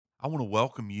I want to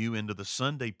welcome you into the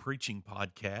Sunday preaching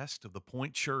podcast of the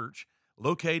Point Church,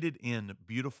 located in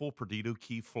beautiful Perdido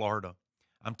Key, Florida.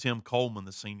 I'm Tim Coleman,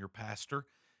 the senior pastor,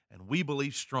 and we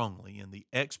believe strongly in the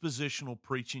expositional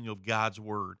preaching of God's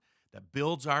Word that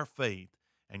builds our faith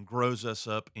and grows us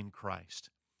up in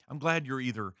Christ. I'm glad you're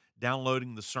either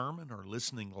downloading the sermon or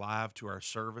listening live to our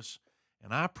service,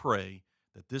 and I pray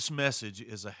that this message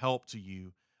is a help to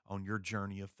you on your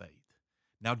journey of faith.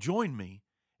 Now join me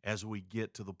as we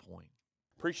get to the point.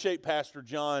 Appreciate Pastor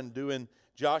John doing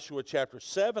Joshua chapter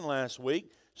 7 last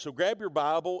week. So grab your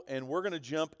Bible and we're going to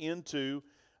jump into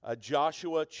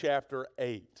Joshua chapter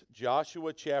 8.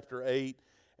 Joshua chapter 8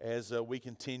 as we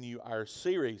continue our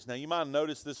series. Now you might have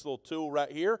noticed this little tool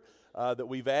right here that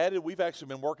we've added. We've actually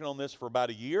been working on this for about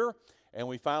a year, and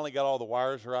we finally got all the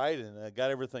wires right and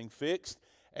got everything fixed.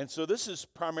 And so this is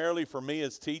primarily for me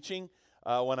as teaching.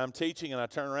 When I'm teaching and I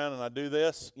turn around and I do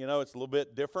this, it's a little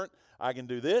bit different. I can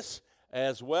do this,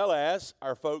 as well as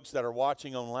our folks that are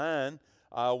watching online.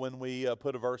 When we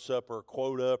put a verse up or a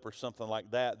quote up or something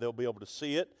like that, they'll be able to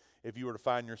see it. If you were to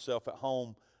find yourself at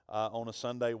home on a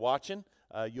Sunday watching,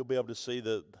 you'll be able to see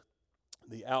the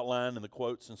outline and the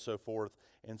quotes and so forth.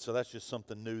 And so that's just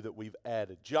something new that we've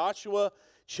added. Joshua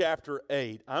chapter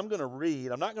 8. I'm not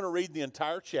going to read the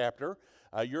entire chapter.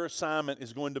 Your assignment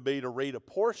is going to be to read a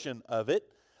portion of it,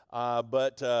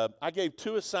 but I gave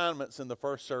 2 assignments in the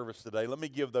first service today. Let me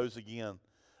give those again.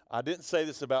 I didn't say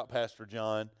this about Pastor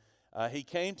John. He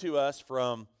came to us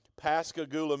from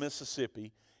Pascagoula,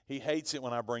 Mississippi. He hates it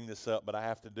when I bring this up, but I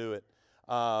have to do it.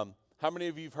 How many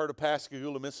of you have heard of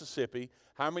Pascagoula, Mississippi?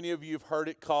 How many of you have heard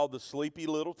it called the Sleepy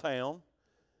Little Town?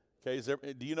 Okay,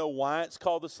 do you know why it's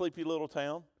called the Sleepy Little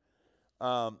Town?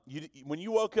 When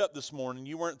you woke up this morning,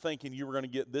 you weren't thinking you were going to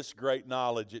get this great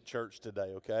knowledge at church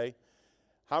today, okay?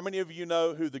 How many of you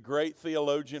know who the great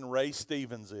theologian Ray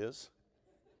Stevens is?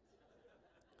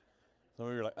 Some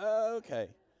of you are like, oh, okay.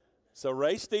 So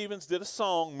Ray Stevens did a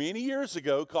song many years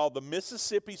ago called the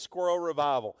Mississippi Squirrel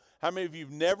Revival. How many of you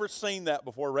have never seen that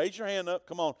before? Raise your hand up.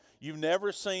 Come on. You've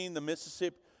never seen the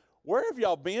Mississippi. Where have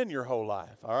y'all been your whole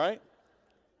life, all right?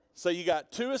 So you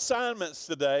got 2 assignments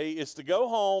today. Is to go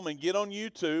home and get on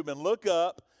YouTube and look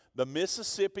up the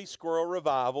Mississippi Squirrel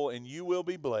Revival, and you will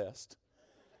be blessed.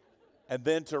 And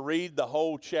then to read the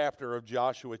whole chapter of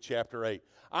Joshua chapter 8.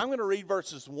 I'm going to read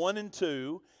verses 1 and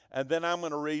 2, and then I'm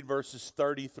going to read verses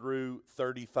 30 through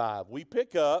 35. We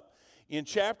pick up in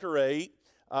chapter 8.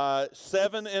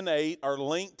 7 and 8 are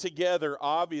linked together,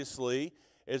 obviously,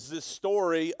 as this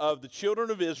story of the children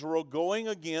of Israel going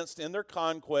in their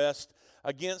conquest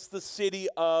against the city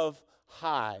of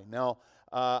Hai. Now,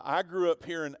 I grew up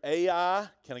here in Ai.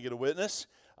 Can I get a witness?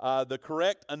 The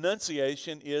correct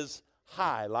enunciation is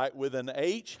Hai, like with an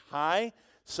H, Hai.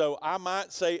 So I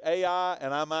might say Ai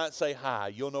and I might say Hai.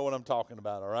 You'll know what I'm talking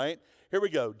about, all right? Here we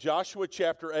go. Joshua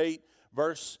chapter 8,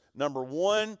 verse number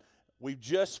 1. We've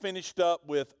just finished up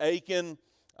with Achan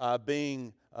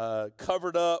being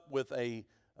covered up with a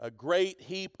great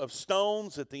heap of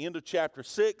stones at the end of chapter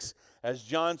 6. As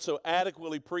John so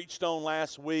adequately preached on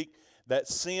last week, that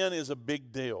sin is a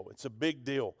big deal. It's a big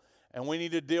deal. And we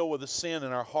need to deal with the sin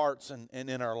in our hearts and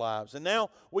in our lives. And now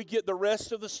we get the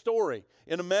rest of the story.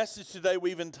 In a message today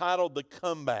we've entitled The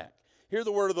Comeback. Hear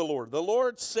the word of the Lord. The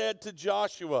Lord said to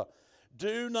Joshua,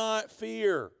 "Do not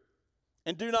fear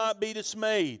and do not be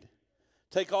dismayed.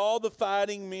 Take all the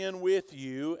fighting men with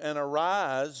you and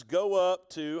arise, go up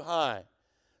to Hai.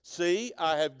 See,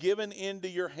 I have given into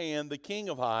your hand the king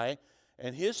of Hai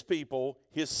and his people,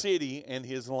 his city, and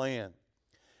his land.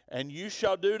 And you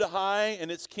shall do to Hai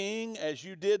and its king as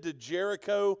you did to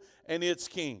Jericho and its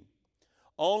king.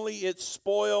 Only its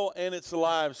spoil and its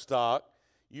livestock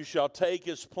you shall take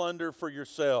as plunder for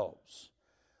yourselves.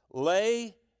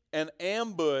 Lay an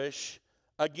ambush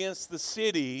against the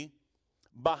city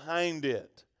behind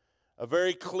it." A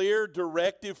very clear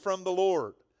directive from the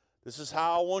Lord. This is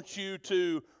how I want you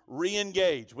to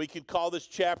re-engage. We could call this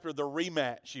chapter the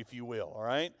rematch, if you will, all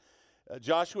right?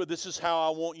 Joshua, this is how I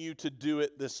want you to do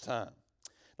it this time.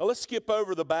 Now let's skip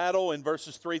over the battle in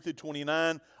verses 3 through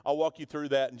 29. I'll walk you through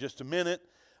that in just a minute.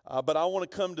 But I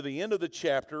want to come to the end of the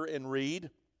chapter and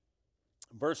read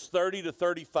verse 30 to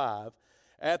 35.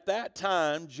 At that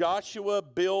time, Joshua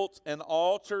built an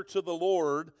altar to the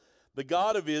Lord, the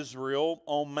God of Israel,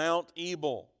 on Mount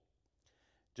Ebal,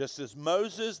 just as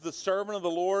Moses, the servant of the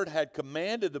Lord, had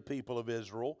commanded the people of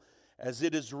Israel, as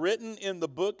it is written in the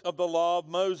book of the law of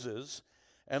Moses,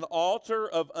 an altar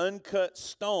of uncut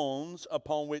stones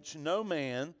upon which no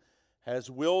man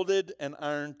has wielded an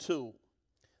iron tool.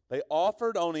 They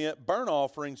offered on it burnt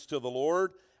offerings to the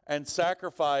Lord and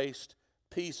sacrificed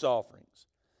peace offerings.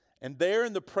 And there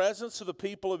in the presence of the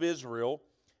people of Israel,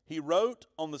 he wrote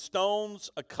on the stones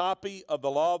a copy of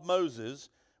the law of Moses,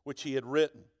 which he had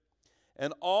written.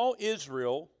 And all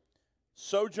Israel,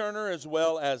 sojourner as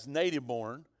well as native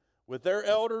born, with their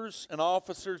elders and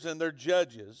officers and their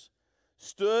judges,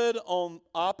 stood on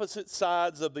opposite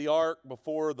sides of the ark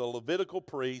before the Levitical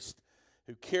priest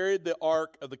who carried the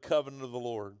ark of the covenant of the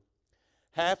Lord.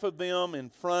 Half of them in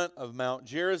front of Mount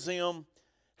Gerizim,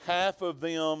 half of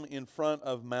them in front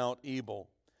of Mount Ebal,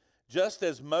 just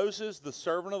as Moses, the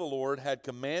servant of the Lord, had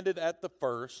commanded at the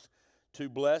first to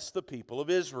bless the people of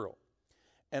Israel.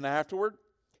 And afterward,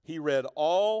 he read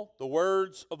all the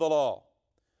words of the law,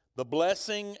 the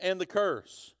blessing and the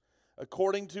curse,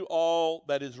 according to all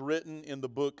that is written in the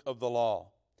book of the law.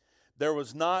 There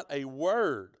was not a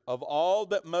word of all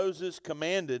that Moses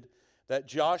commanded that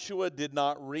Joshua did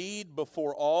not read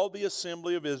before all the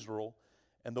assembly of Israel,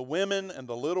 and the women and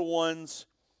the little ones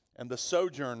and the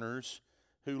sojourners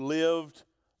who lived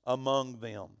among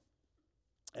them.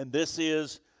 And this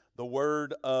is the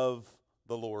word of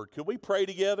the Lord. Could we pray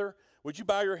together? Would you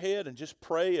bow your head and just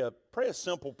pray a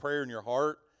simple prayer in your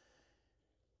heart?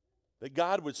 That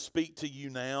God would speak to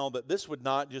you now, that this would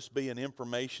not just be an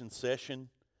information session.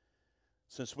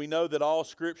 Since we know that all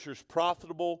Scripture is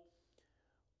profitable,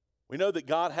 we know that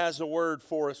God has a word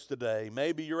for us today.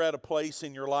 Maybe you're at a place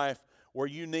in your life where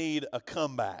you need a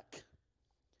comeback.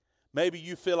 Maybe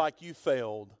you feel like you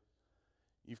failed.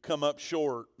 You've come up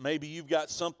short. Maybe you've got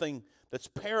something that's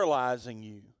paralyzing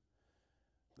you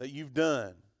that you've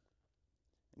done.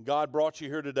 And God brought you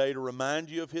here today to remind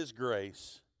you of His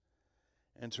grace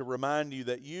and to remind you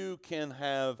that you can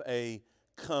have a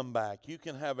comeback. You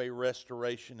can have a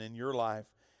restoration in your life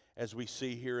as we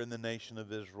see here in the nation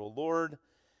of Israel. Lord,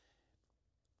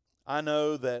 I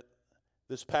know that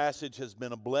this passage has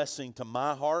been a blessing to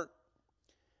my heart,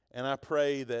 and I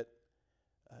pray that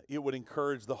it would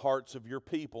encourage the hearts of your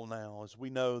people now, as we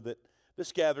know that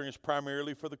this gathering is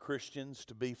primarily for the Christians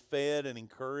to be fed and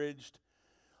encouraged.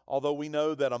 Although we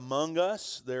know that among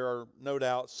us there are no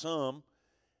doubt some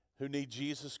who need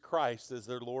Jesus Christ as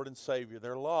their Lord and Savior.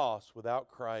 They're lost without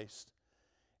Christ.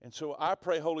 And so I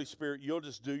pray, Holy Spirit, you'll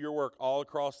just do your work all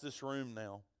across this room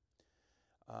now.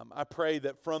 I pray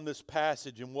that from this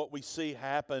passage and what we see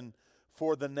happen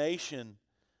for the nation,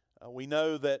 we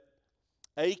know that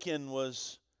Achan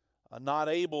was not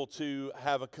able to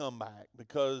have a comeback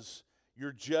because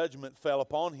your judgment fell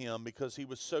upon him because he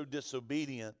was so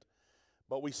disobedient.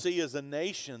 But we see as a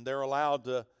nation they're allowed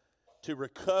to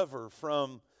recover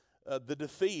from the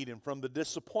defeat and from the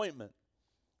disappointment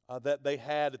that they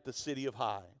had at the city of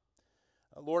Hai.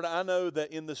 Lord, I know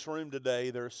that in this room today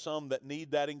there are some that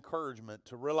need that encouragement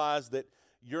to realize that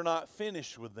you're not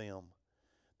finished with them,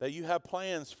 that you have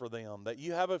plans for them, that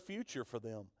you have a future for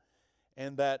them,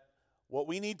 and that what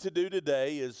we need to do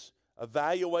today is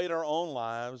evaluate our own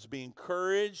lives, be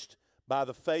encouraged by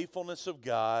the faithfulness of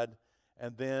God,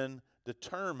 and then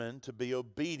determine to be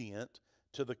obedient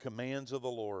to the commands of the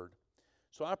Lord.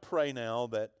 So I pray now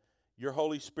that your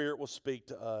Holy Spirit will speak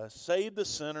to us. Save the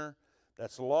sinner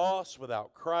that's lost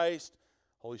without Christ.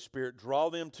 Holy Spirit, draw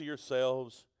them to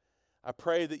yourselves. I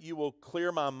pray that you will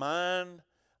clear my mind.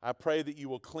 I pray that you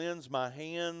will cleanse my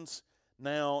hands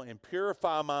now and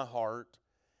purify my heart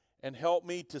and help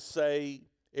me to say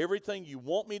everything you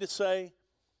want me to say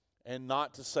and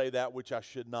not to say that which I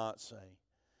should not say.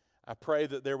 I pray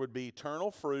that there would be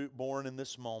eternal fruit born in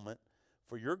this moment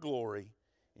for your glory.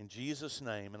 In Jesus'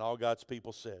 name, and all God's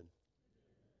people said,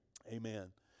 amen.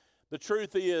 The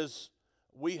truth is,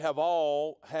 we have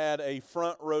all had a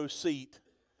front row seat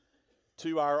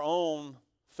to our own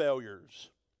failures.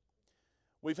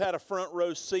 We've had a front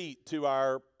row seat to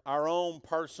our own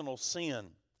personal sin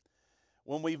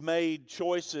when we've made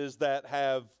choices that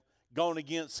have gone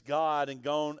against God and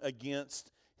gone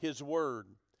against His Word.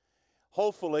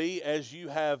 Hopefully, as you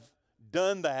have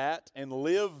done that and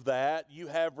lived that, you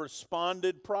have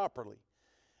responded properly.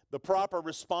 The proper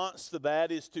response to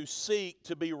that is to seek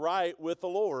to be right with the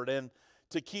Lord and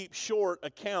to keep short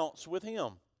accounts with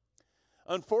Him.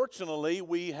 Unfortunately,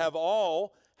 we have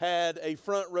all had a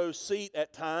front row seat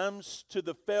at times to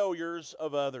the failures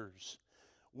of others.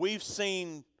 We've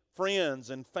seen friends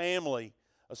and family,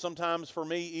 sometimes for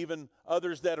me even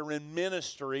others that are in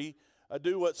ministry,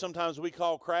 do what sometimes we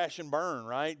call crash and burn,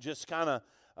 right? Just kind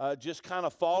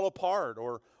of fall apart,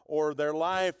 or their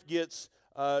life gets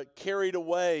carried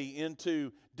away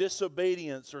into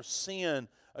disobedience or sin,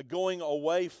 going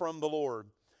away from the Lord.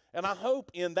 And I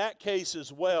hope in that case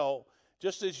as well,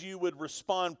 just as you would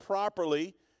respond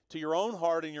properly to your own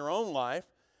heart and your own life,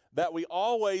 that we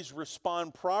always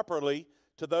respond properly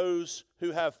to those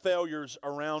who have failures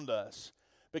around us.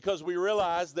 because we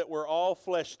realize that we're all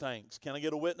flesh tanks. Can I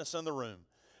get a witness in the room?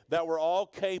 That we're all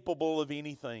capable of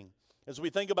anything. As we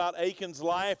think about Achan's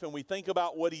life and we think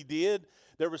about what he did,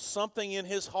 there was something in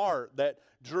his heart that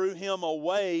drew him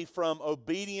away from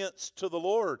obedience to the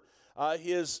Lord.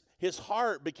 His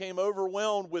heart became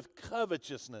overwhelmed with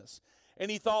covetousness. And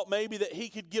he thought maybe that he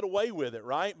could get away with it,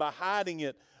 right? By hiding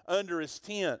it under his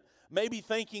tent. Maybe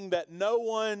thinking that no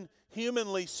one,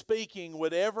 humanly speaking,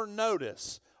 would ever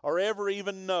notice or ever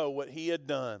even know what he had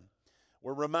done.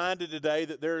 We're reminded today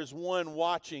that there is one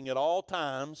watching at all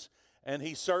times, and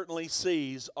he certainly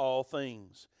sees all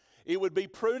things. It would be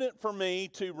prudent for me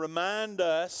to remind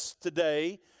us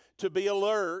today to be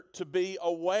alert, to be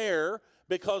aware,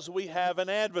 because we have an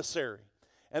adversary.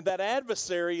 And that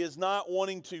adversary is not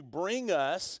wanting to bring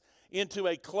us into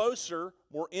a closer,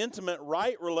 more intimate,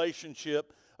 right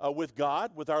relationship with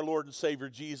God, with our Lord and Savior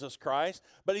Jesus Christ.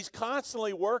 But he's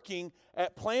constantly working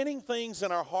at planting things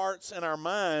in our hearts and our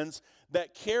minds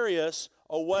that carry us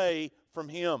away from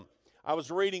him. I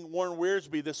was reading Warren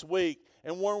Wiersbe this week,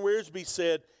 and Warren Wiersbe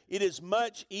said, it is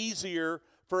much easier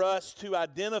for us to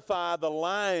identify the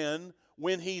lion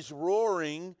when he's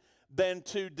roaring than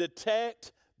to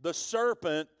detect the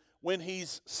serpent when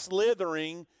he's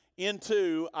slithering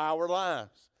into our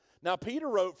lives. Now, Peter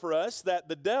wrote for us that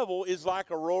the devil is like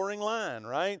a roaring lion,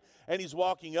 right? And he's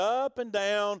walking up and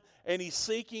down, and he's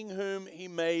seeking whom he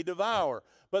may devour.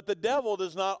 But the devil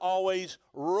does not always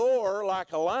roar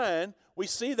like a lion. We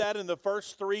see that in the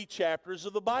first 3 chapters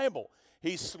of the Bible.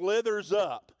 He slithers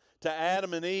up to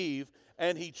Adam and Eve,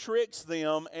 and he tricks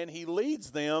them, and he leads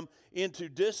them into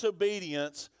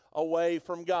disobedience away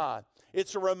from God.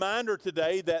 It's a reminder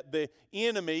today that the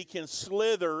enemy can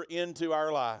slither into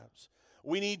our lives.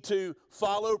 We need to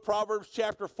follow Proverbs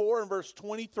chapter 4 and verse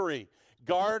 23.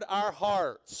 Guard our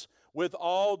hearts with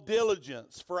all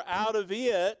diligence, for out of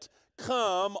it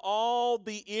come all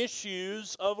the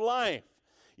issues of life.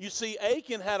 You see,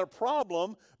 Achan had a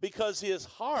problem because his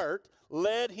heart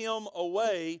led him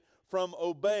away from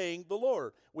obeying the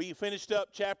Lord. We finished up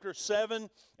chapter 7,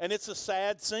 and it's a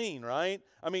sad scene, right?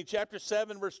 I mean, chapter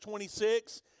 7, verse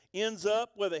 26 ends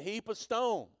up with a heap of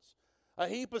stones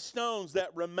that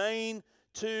remain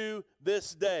to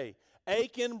this day.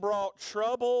 Achan brought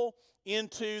trouble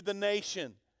into the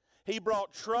nation. He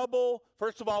brought trouble,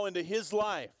 first of all, into his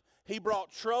life. He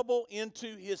brought trouble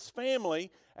into his family,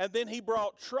 and then he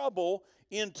brought trouble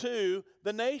into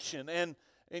the nation. And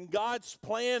in God's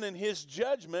plan and his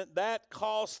judgment, that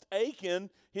cost Achan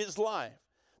his life.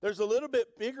 There's a little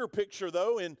bit bigger picture,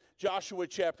 though, in Joshua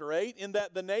chapter 8, in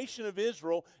that the nation of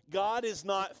Israel, God is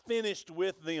not finished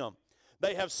with them.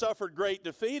 They have suffered great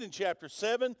defeat in chapter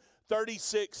 7,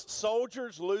 36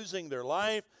 soldiers losing their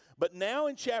life. But now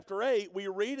in chapter 8, we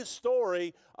read a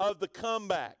story of the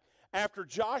comeback. After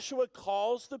Joshua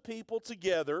calls the people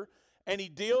together and he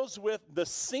deals with the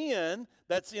sin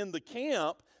that's in the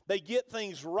camp, they get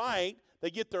things right. They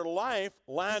get their life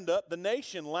lined up, the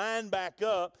nation lined back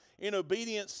up in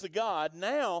obedience to God.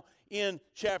 Now in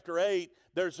chapter 8,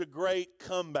 there's a great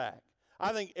comeback.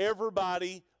 I think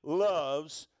everybody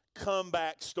loves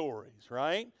comeback stories,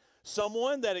 right?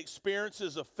 Someone that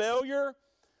experiences a failure,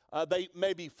 they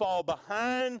maybe fall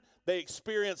behind, they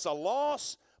experience a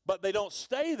loss, but they don't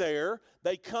stay there.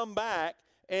 They come back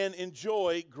and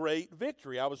enjoy great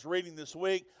victory. I was reading this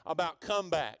week about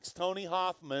comebacks. Tony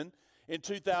Hoffman, in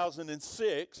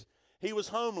 2006, he was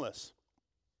homeless.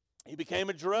 He became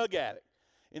a drug addict.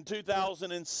 In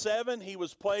 2007, he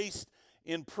was placed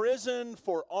in prison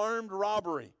for armed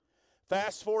robbery.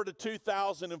 Fast forward to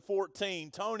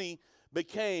 2014, Tony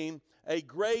became a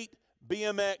great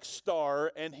BMX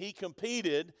star, and he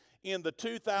competed in the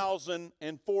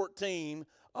 2014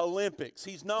 Olympics.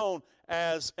 He's known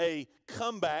as a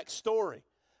comeback story.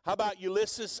 How about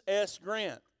Ulysses S.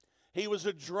 Grant? He was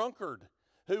a drunkard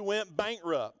who went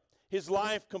bankrupt. His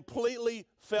life completely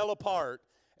fell apart,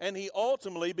 and he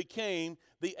ultimately became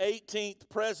the 18th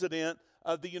president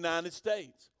of the United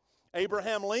States.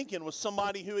 Abraham Lincoln was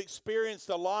somebody who experienced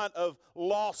a lot of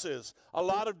losses, a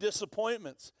lot of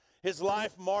disappointments. His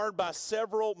life marred by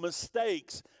several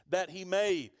mistakes that he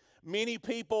made. Many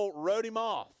people wrote him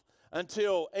off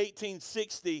until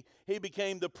 1860 he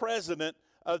became the president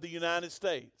of the United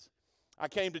States. I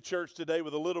came to church today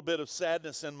with a little bit of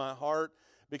sadness in my heart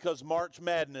because March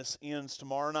Madness ends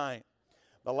tomorrow night.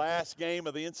 The last game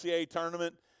of the NCAA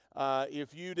tournament.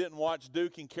 If you didn't watch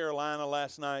Duke and Carolina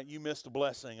last night, you missed a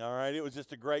blessing, all right? It was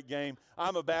just a great game.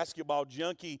 I'm a basketball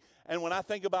junkie, and when I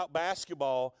think about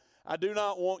basketball, I do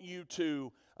not want you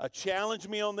to challenge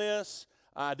me on this.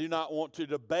 I do not want to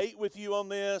debate with you on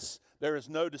this. There is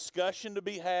no discussion to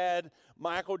be had.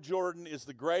 Michael Jordan is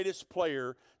the greatest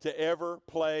player to ever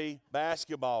play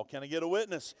basketball. Can I get a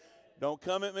witness? Don't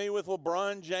come at me with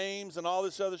LeBron James and all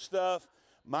this other stuff.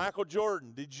 Michael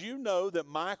Jordan. Did you know that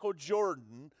Michael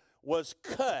Jordan was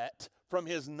cut from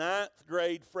his 9th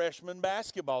grade freshman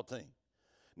basketball team?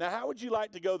 Now, how would you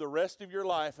like to go the rest of your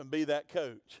life and be that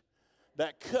coach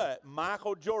that cut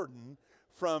Michael Jordan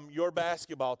from your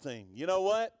basketball team? You know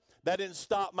what? That didn't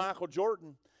stop Michael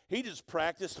Jordan. He just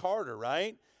practiced harder,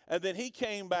 right? And then he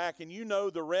came back, and you know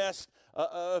the rest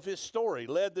of his story.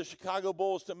 Led the Chicago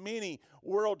Bulls to many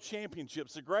world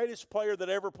championships, the greatest player that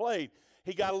ever played.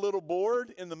 He got a little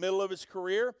bored in the middle of his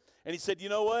career, and he said, you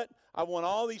know what? I won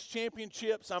all these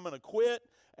championships. I'm going to quit,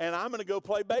 and I'm going to go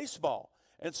play baseball.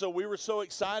 And so we were so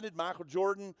excited. Michael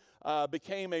Jordan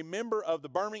became a member of the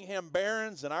Birmingham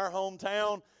Barons in our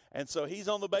hometown, and so he's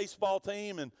on the baseball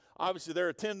team, and obviously their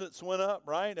attendance went up,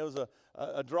 right? It was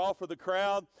a draw for the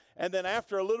crowd. And then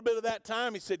after a little bit of that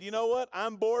time, he said, you know what?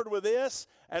 I'm bored with this.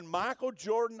 And Michael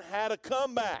Jordan had a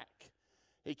comeback.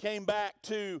 He came back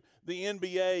to the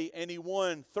NBA, and he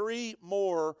won 3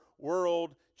 more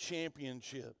world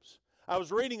championships. I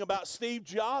was reading about Steve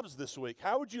Jobs this week.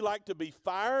 How would you like to be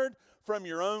fired from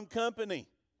your own company?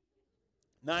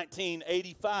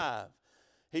 1985,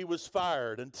 he was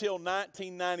fired until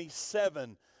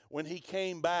 1997 when he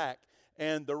came back,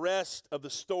 and the rest of the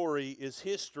story is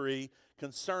history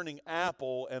concerning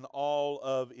Apple and all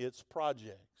of its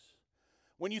projects.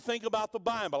 When you think about the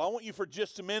Bible, I want you for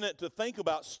just a minute to think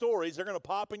about stories. They're going to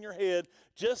pop in your head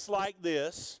just like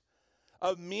this,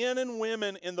 of men and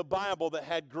women in the Bible that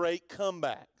had great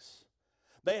comebacks.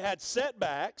 They had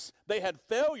setbacks, they had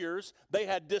failures, they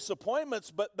had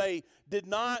disappointments, but they did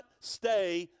not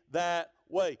stay that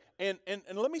way. And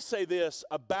let me say this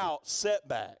about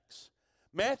setbacks.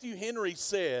 Matthew Henry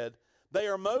said, they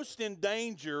are most in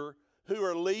danger who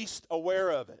are least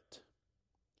aware of it.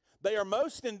 They are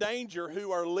most in danger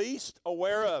who are least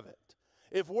aware of it.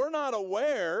 If we're not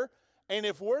aware and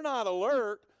if we're not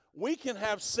alert, we can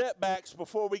have setbacks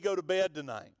before we go to bed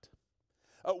tonight.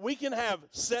 We can have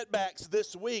setbacks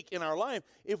this week in our life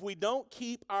if we don't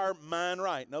keep our mind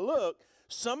right. Now look,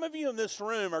 some of you in this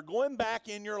room are going back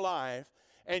in your life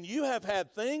and you have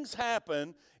had things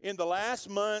happen in the last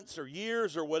months or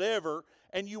years or whatever,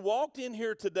 and you walked in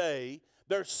here today,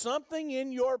 there's something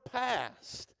in your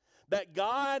past that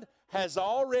God has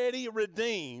already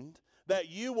redeemed that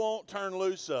you won't turn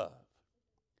loose of.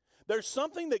 There's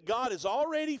something that God has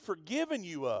already forgiven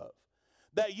you of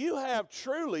that you have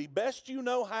truly, best you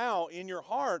know how, in your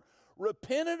heart,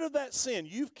 repented of that sin.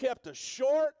 You've kept a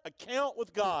short account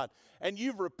with God, and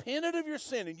you've repented of your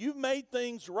sin, and you've made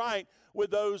things right with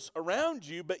those around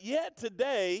you, but yet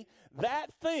today, that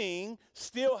thing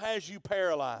still has you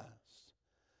paralyzed.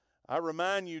 I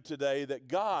remind you today that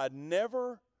God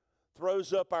never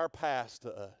throws up our past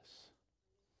to us.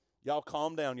 Y'all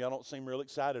calm down. Y'all don't seem real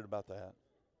excited about that.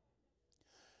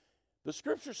 The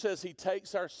Scripture says He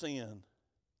takes our sin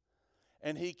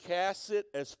and He casts it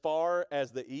as far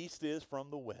as the east is from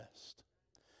the west,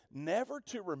 never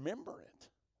to remember it.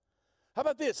 How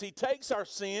about this? He takes our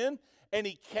sin and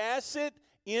He casts it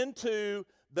into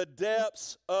the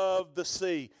depths of the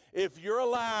sea. If you're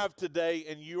alive today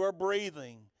and you are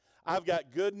breathing, I've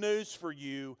got good news for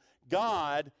you.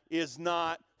 God is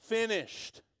not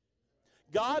finished.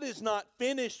 God is not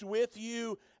finished with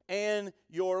you and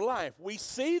your life. We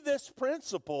see this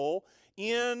principle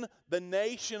in the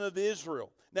nation of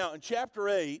Israel. Now, in chapter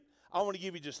 8, I want to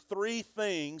give you just 3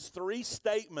 things, 3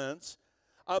 statements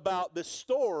about the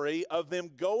story of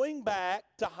them going back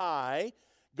to Hai,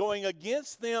 going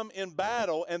against them in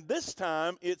battle, and this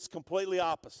time it's completely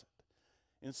opposite.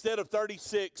 Instead of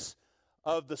 36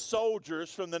 of the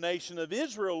soldiers from the nation of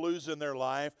Israel losing their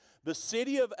life, the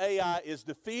city of Ai is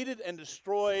defeated and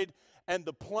destroyed, and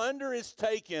the plunder is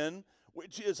taken,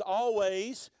 which is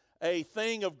always a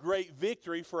thing of great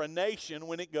victory for a nation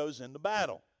when it goes into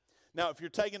battle. Now, if you're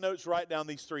taking notes, write down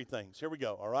these 3 things. Here we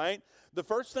go, all right? The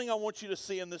first thing I want you to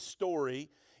see in this story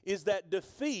is that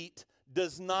defeat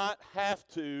does not have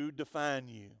to define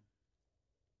you.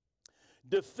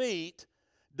 Defeat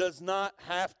does not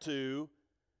have to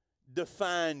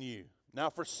define you. Now,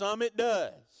 for some it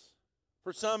does.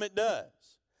 For some it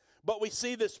does. But we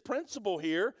see this principle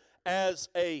here as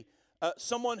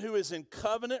someone who is in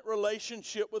covenant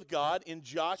relationship with God in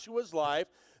Joshua's life.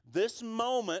 This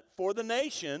moment for the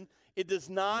nation, it does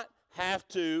not have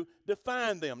to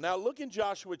define them. Now look in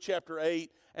Joshua chapter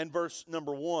 8 and verse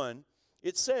number 1.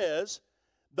 It says,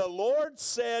 "The Lord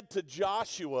said to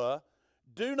Joshua,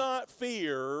 'Do not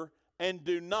fear and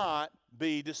do not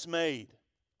be dismayed.'"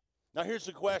 Now here's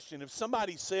the question. If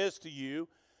somebody says to you,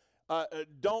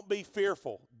 don't be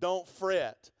fearful, don't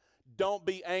fret, don't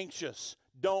be anxious,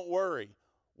 don't worry.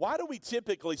 Why do we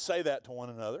typically say that to one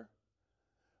another?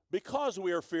 Because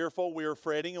we are fearful, we are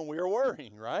fretting, and we are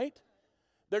worrying, right?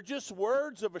 They're just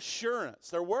words of assurance.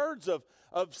 They're words of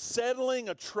settling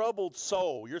a troubled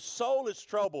soul. Your soul is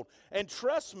troubled. And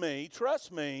trust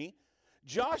me,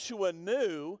 Joshua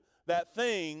knew that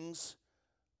things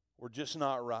were just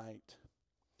not right.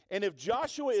 And if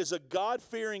Joshua is a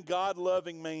God-fearing,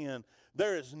 God-loving man,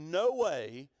 there is no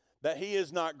way that he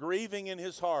is not grieving in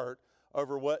his heart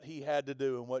over what he had to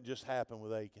do and what just happened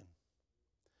with Achan.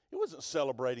 He wasn't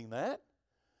celebrating that.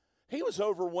 He was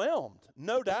overwhelmed,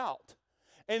 no doubt.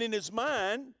 And in his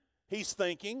mind, he's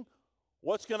thinking,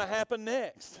 what's going to happen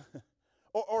next?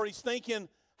 or he's thinking,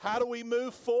 how do we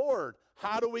move forward?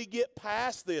 How do we get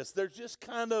past this? There's just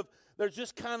kind of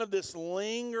this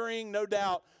lingering, no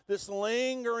doubt, this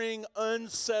lingering,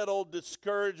 unsettled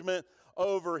discouragement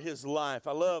over his life.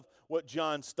 I love what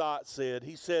John Stott said.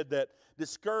 He said that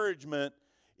discouragement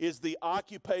is the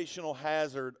occupational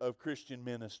hazard of Christian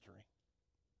ministry.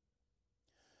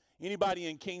 Anybody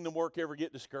in kingdom work ever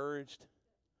get discouraged?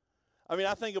 I mean,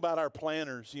 I think about our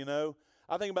planners, you know.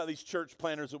 I think about these church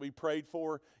planners that we prayed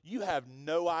for. You have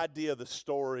no idea the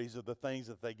stories of the things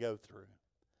that they go through.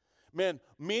 Man,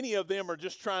 many of them are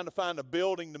just trying to find a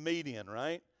building to meet in,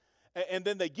 right? And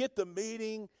then they get the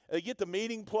meeting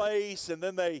place, and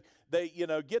then they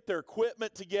get their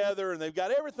equipment together, and they've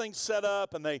got everything set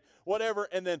up, and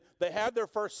and then they have their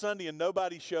first Sunday, and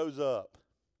nobody shows up.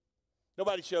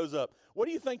 Nobody shows up. What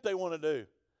do you think they want to do?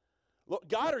 Look,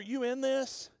 God, are you in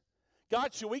this?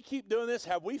 God, should we keep doing this?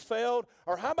 Have we failed?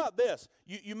 Or how about this?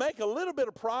 You make a little bit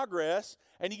of progress,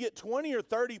 and you get 20 or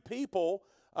 30 people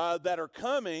that are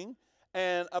coming,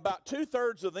 and about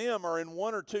 2/3 of them are in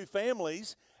one or two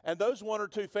families, and those one or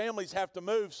two families have to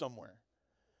move somewhere.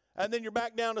 And then you're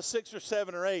back down to 6 or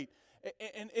 7 or 8.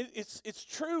 And it's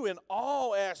true in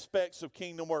all aspects of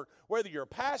kingdom work, whether you're a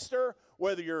pastor,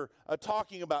 whether you're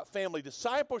talking about family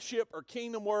discipleship or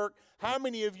kingdom work. How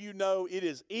many of you know it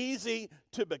is easy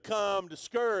to become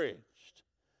discouraged?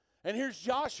 And here's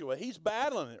Joshua. He's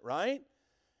battling it, right?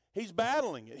 He's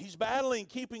battling it. He's battling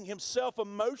keeping himself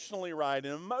emotionally right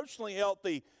and emotionally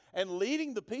healthy and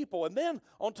leading the people. And then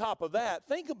on top of that,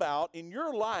 think about in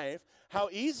your life how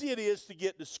easy it is to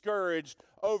get discouraged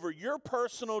over your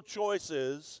personal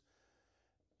choices,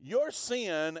 your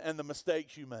sin, and the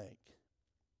mistakes you make.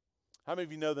 How many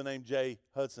of you know the name J.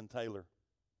 Hudson Taylor?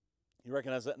 You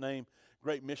recognize that name?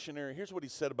 Great missionary. Here's what he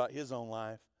said about his own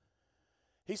life.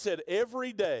 He said,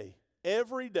 every day,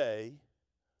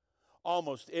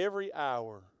 almost every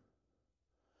hour,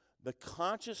 the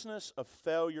consciousness of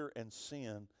failure and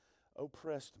sin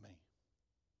oppressed me.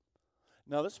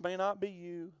 Now, this may not be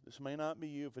you.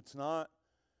 If it's not,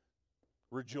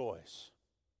 rejoice.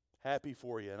 Happy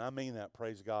for you. And I mean that,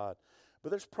 praise God. But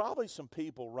there's probably some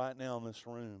people right now in this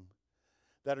room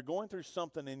that are going through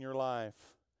something in your life.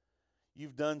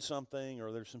 You've done something,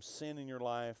 or there's some sin in your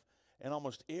life, and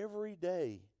almost every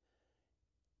day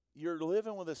you're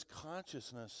living with this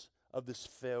consciousness of this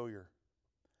failure.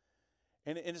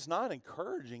 And it's not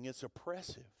encouraging, it's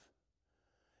oppressive.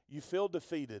 You feel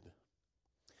defeated.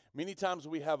 Many times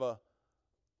we have a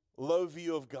low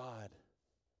view of God,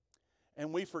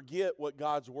 and we forget what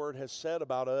God's Word has said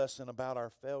about us and about our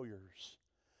failures.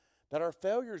 That our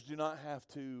failures do not have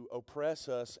to oppress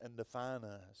us and define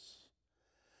us.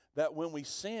 That when we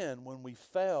sin, when we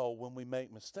fail, when we make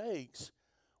mistakes,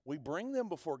 we bring them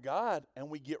before God and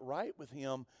we get right with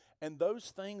Him, and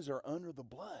those things are under the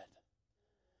blood.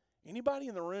 Anybody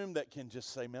in the room that can just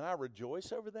say, man, I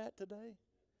rejoice over that today?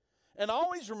 And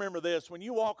always remember this, when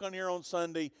you walk on here on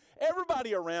Sunday,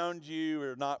 everybody around you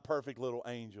are not perfect little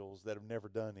angels that have never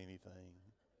done anything.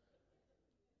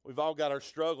 We've all got our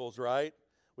struggles, right?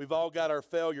 We've all got our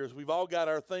failures. We've all got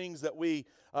our things that we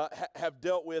have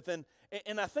dealt with. And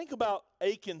I think about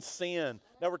Achan's sin.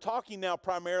 Now, we're talking now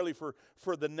primarily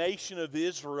for the nation of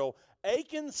Israel.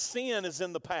 Achan's sin is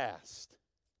in the past.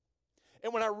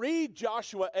 And when I read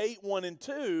Joshua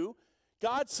 8:1-2,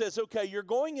 God says, okay, you're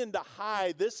going into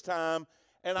hide this time,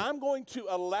 and I'm going to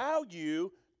allow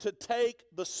you to take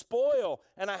the spoil.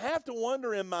 And I have to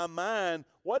wonder in my mind,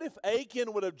 what if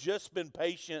Achan would have just been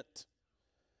patient?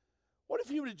 What if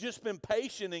he would have just been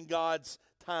patient in God's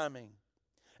timing?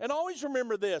 And always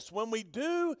remember this, when we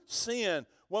do sin,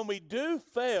 when we do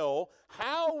fail,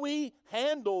 how we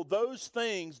handle those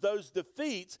things, those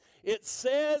defeats, it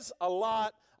says a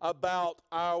lot about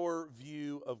our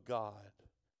view of God.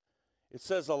 It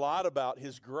says a lot about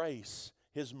His grace,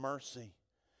 His mercy.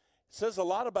 It says a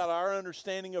lot about our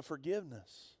understanding of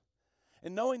forgiveness.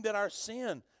 And knowing that our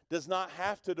sin does not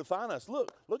have to define us.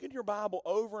 Look at your Bible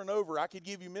over and over. I could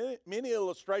give you many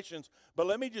illustrations, but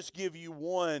let me just give you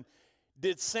one.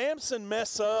 Did Samson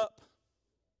mess up?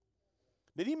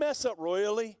 Did he mess up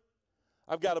royally?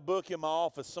 I've got a book in my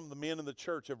office. Some of the men in the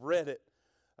church have read it.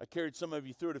 I carried some of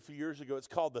you through it a few years ago. It's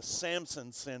called the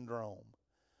Samson Syndrome.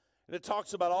 And it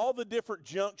talks about all the different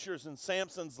junctures in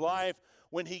Samson's life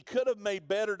when he could have made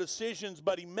better decisions,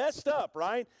 but he messed up,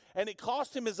 right? And it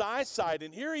cost him his eyesight.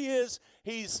 And here he is.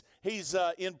 He's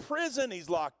in prison. He's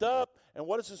locked up. And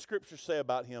what does the Scripture say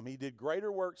about him? He did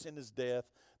greater works in his death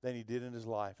than he did in his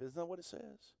life. Isn't that what it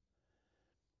says?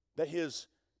 That his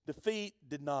defeat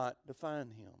did not define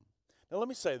him. Now let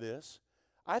me say this.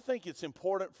 I think it's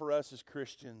important for us as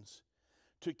Christians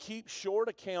to keep short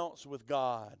accounts with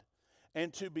God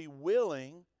and to be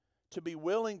willing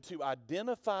to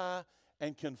identify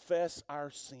and confess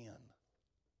our sin.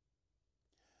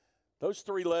 Those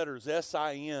three letters,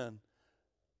 S-I-N,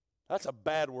 that's a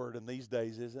bad word in these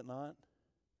days, is it not?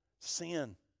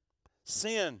 Sin.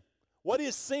 Sin. What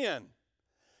is sin?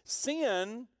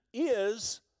 Sin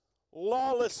is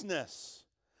lawlessness.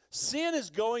 Sin is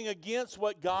going against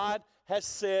what God has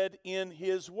said in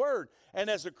His Word. And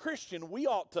as a Christian, we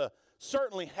ought to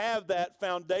certainly have that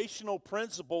foundational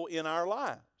principle in our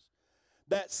lives.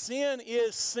 That sin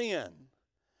is sin.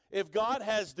 If God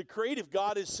has decreed, if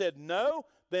God has said no,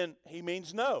 then He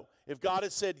means no. If God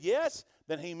has said yes,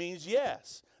 then He means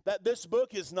yes. That this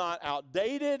book is not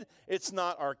outdated, it's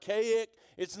not archaic,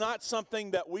 it's not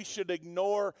something that we should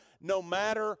ignore no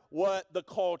matter what the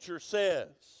culture says.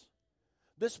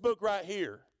 This book right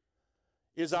here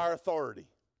is our authority.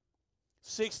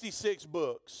 66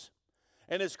 books.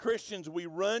 And as Christians, we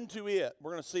run to it.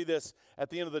 We're going to see this at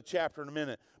the end of the chapter in a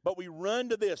minute. But we run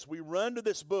to this. We run to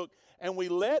this book, and we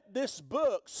let this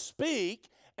book speak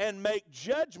and make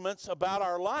judgments about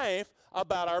our life,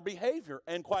 about our behavior.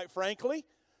 And quite frankly,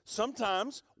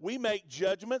 sometimes we make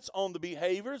judgments on the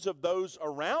behaviors of those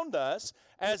around us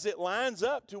as it lines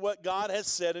up to what God has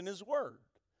said in His Word.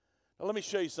 Now, let me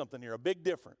show you something here, a big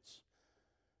difference.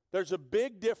 There's a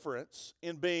big difference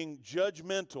in being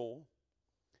judgmental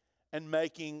and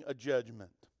making a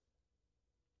judgment.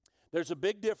 There's a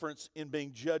big difference in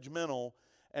being judgmental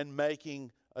and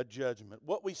making a judgment.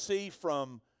 What we see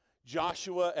from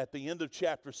Joshua at the end of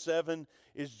chapter 7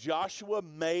 is Joshua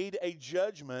made a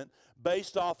judgment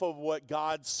based off of what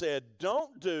God said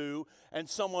don't do, and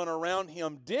someone around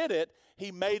him did it.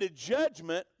 He made a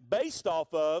judgment based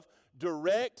off of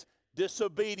direct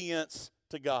disobedience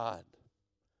to God.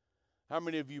 How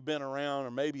many of you have been around,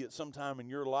 or maybe at some time in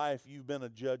your life, you've been a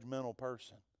judgmental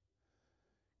person?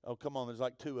 Oh, come on, there's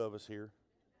like two of us here.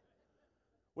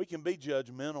 We can be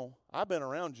judgmental. I've been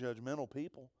around judgmental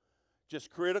people. Just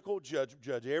critical,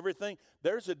 judge everything.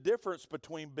 There's a difference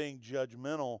between being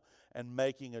judgmental and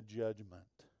making a judgment.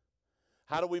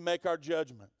 How do we make our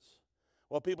judgments?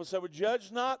 Well, people say, well,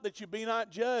 judge not that you be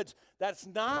not judged. That's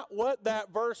not what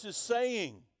that verse is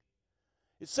saying.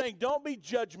 It's saying don't be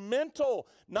judgmental,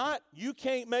 not you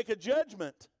can't make a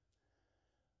judgment.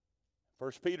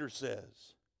 1 Peter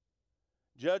says,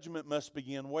 judgment must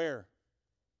begin where?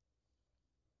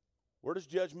 Where does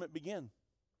judgment begin?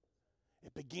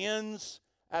 It begins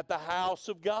at the house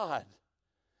of God.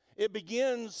 It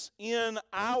begins in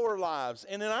our lives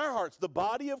and in our hearts, the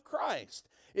body of Christ.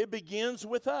 It begins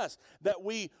with us, that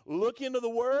we look into the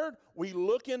Word, we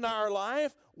look into our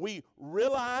life, we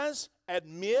realize,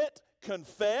 admit,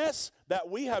 confess that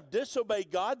we have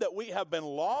disobeyed God, that we have been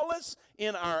lawless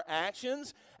in our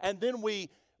actions, and then we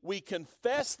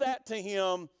confess that to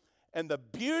Him. And the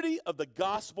beauty of the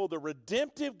gospel, the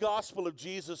redemptive gospel of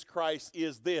Jesus Christ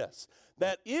is this,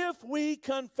 that if we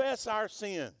confess our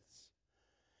sins,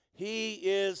 He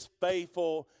is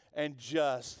faithful and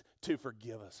just to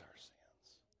forgive us our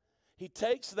sins. He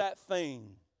takes that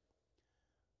thing,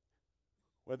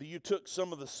 whether you took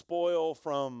some of the spoil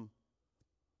from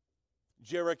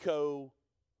Jericho,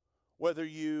 whether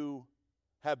you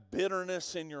have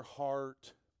bitterness in your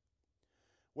heart,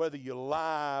 whether you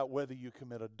lie, whether you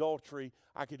commit adultery,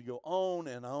 I could go on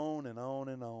and on and on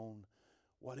and on.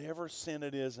 Whatever sin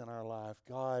it is in our life,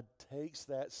 God takes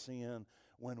that sin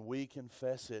when we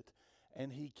confess it,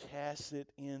 and He casts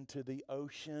it into the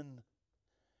ocean.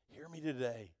 Hear me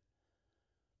today.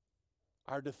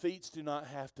 Our defeats do not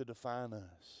have to define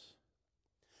us.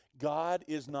 God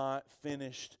is not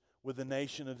finished with the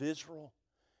nation of Israel.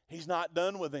 He's not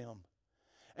done with them.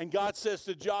 And God says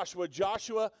to Joshua,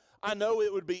 Joshua, I know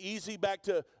it would be easy, back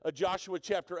to Joshua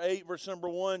chapter 8, verse number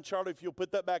 1. Charlie, if you'll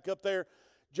put that back up there.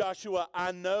 Joshua,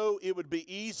 I know it would be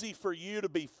easy for you to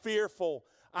be fearful.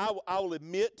 I will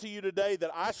admit to you today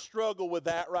that I struggle with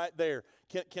that right there.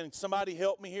 Can somebody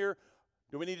help me here?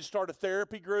 Do we need to start a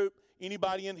therapy group?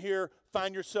 Anybody in here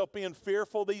find yourself being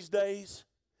fearful these days?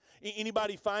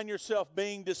 Anybody find yourself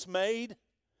being dismayed?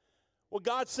 Well,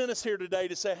 God sent us here today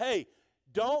to say, hey,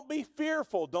 don't be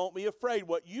fearful. Don't be afraid.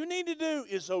 What you need to do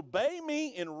is obey me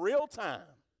in real time.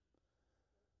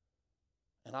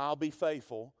 And I'll be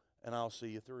faithful, and I'll see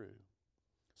you through.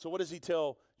 So what does he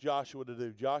tell Joshua to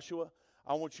do? Joshua,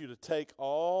 I want you to take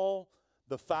all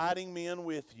the fighting men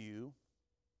with you.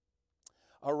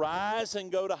 Arise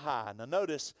and go to Hai. Now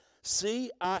notice,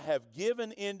 see, I have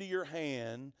given into your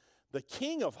hand the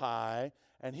king of Hai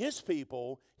and his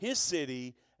people, his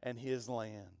city, and his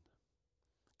land.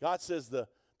 God says the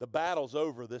battle's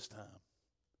over this time.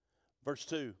 Verse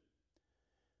 2.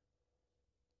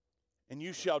 And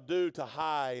you shall do to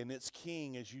Hai and its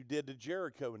king as you did to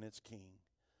Jericho and its king.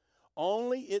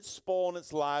 Only its spoil and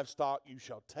its livestock you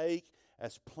shall take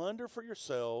as plunder for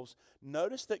yourselves.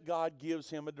 Notice that God gives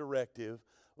him a directive.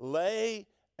 Lay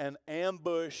an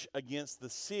ambush against the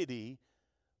city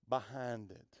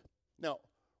behind it. Now,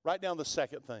 write down the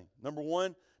second thing. Number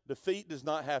one, defeat does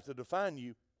not have to define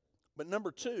you. But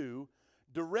number two,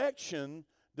 direction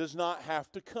does not have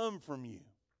to come from you.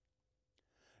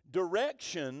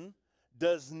 Direction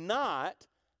does not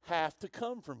have to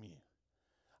come from you.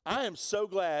 I am so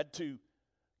glad to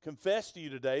confess to you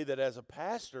today that as a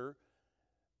pastor,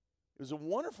 it was a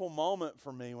wonderful moment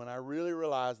for me when I really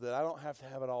realized that I don't have to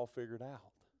have it all figured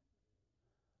out.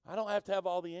 I don't have to have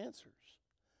all the answers.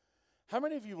 How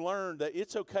many of you learned that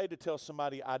it's okay to tell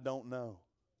somebody I don't know?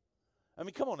 I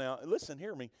mean, come on now. Listen,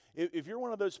 hear me. If you're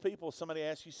one of those people, somebody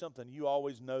asks you something, you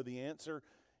always know the answer,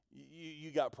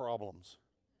 you got problems,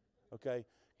 okay?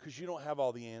 Because you don't have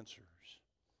all the answers.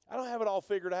 I don't have it all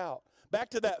figured out.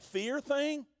 Back to that fear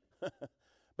thing.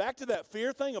 Back to that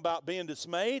fear thing about being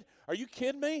dismayed. Are you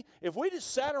kidding me? If we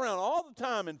just sat around all the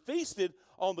time and feasted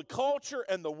on the culture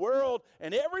and the world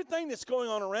and everything that's going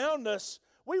on around us,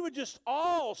 we would just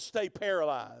all stay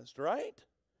paralyzed, right?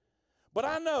 But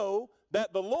I know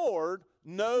that the Lord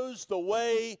knows the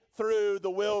way through the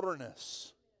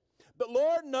wilderness. The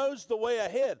Lord knows the way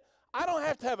ahead. I don't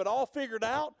have to have it all figured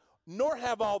out, nor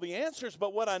have all the answers,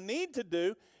 but what I need to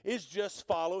do is just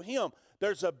follow him.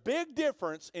 There's a big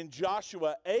difference in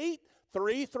Joshua 8,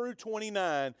 3 through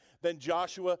 29 than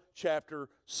Joshua chapter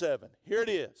 7. Here it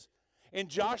is. In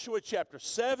Joshua chapter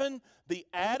 7, the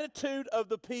attitude of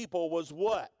the people was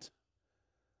what?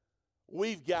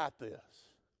 We've got this.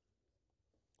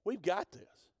 We've got this.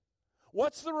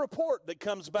 What's the report that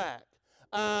comes back?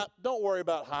 Don't worry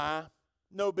about Hai.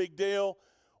 No big deal.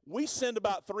 We send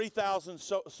about 3,000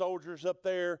 soldiers up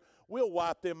there. We'll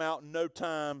wipe them out in no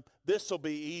time. This will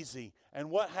be easy. And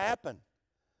what happened?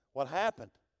 What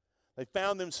happened? They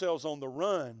found themselves on the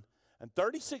run, and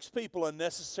 36 people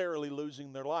unnecessarily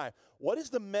losing their life. What is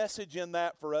the message in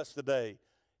that for us today?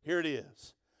 Here it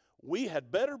is. We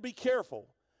had better be careful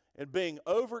in being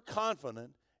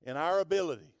overconfident in our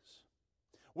abilities.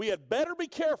 We had better be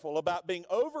careful about being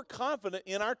overconfident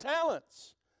in our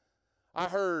talents. I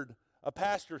heard a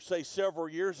pastor say several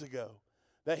years ago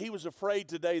that he was afraid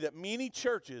today that many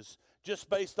churches, just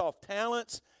based off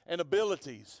talents and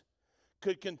abilities,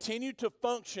 could continue to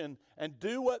function and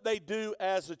do what they do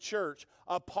as a church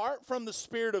apart from the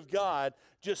Spirit of God,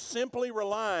 just simply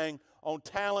relying on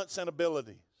talents and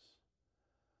abilities.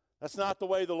 That's not the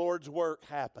way the Lord's work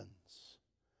happens.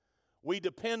 We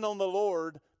depend on the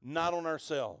Lord, not on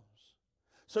ourselves.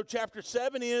 So chapter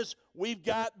 7 is, we've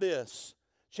got this.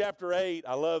 Chapter 8,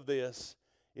 I love this,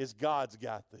 is God's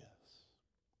got this.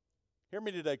 Hear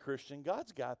me today, Christian.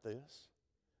 God's got this.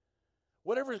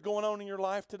 Whatever is going on in your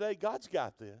life today, God's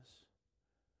got this.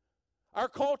 Our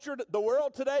culture, the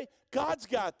world today, God's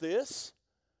got this.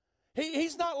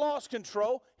 He's not lost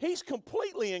control. He's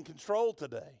completely in control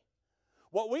today.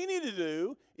 What we need to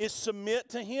do is submit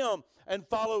to Him and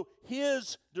follow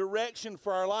His direction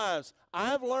for our lives.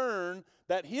 I've learned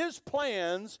that His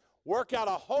plans work out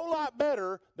a whole lot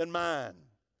better than mine.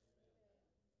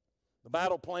 The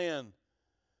battle plan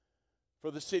for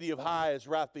the city of Hai is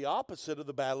right the opposite of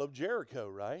the battle of Jericho,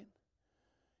 right?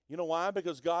 You know why?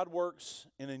 Because God works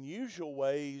in unusual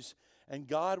ways, and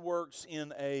God works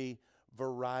in a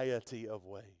variety of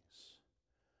ways.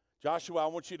 Joshua, I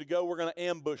want you to go. We're going to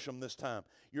ambush them this time.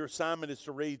 Your assignment is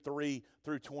to read 3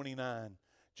 through 29.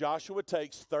 Joshua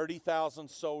takes 30,000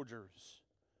 soldiers,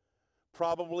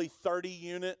 probably 30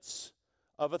 units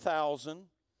of 1,000.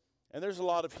 And there's a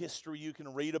lot of history you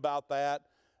can read about that.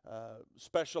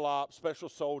 Special ops, special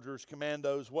soldiers,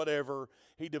 commandos, whatever.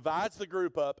 He divides the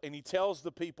group up and he tells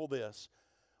the people this.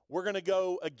 We're going to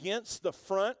go against the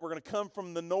front. We're going to come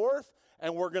from the north,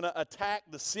 and we're going to attack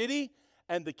the city.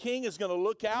 And the king is going to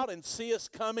look out and see us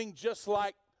coming just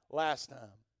like last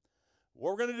time.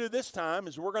 What we're going to do this time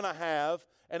is we're going to have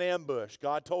an ambush.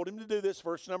 God told him to do this,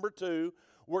 verse number 2.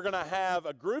 We're going to have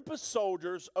a group of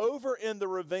soldiers over in the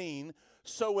ravine,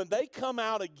 so when they come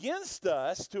out against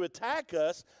us to attack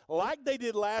us, like they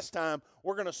did last time,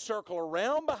 we're going to circle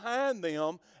around behind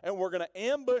them, and we're going to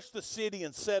ambush the city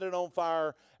and set it on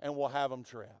fire, and we'll have them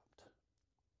trapped.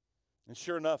 And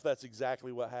sure enough, that's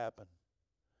exactly what happened.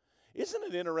 Isn't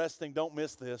it interesting, don't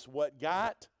miss this, what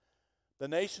got the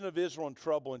nation of Israel in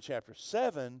trouble in chapter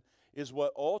 7 is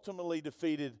what ultimately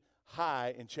defeated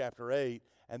Hai in chapter 8,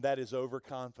 and that is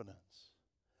overconfidence.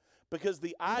 Because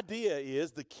the idea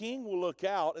is the king will look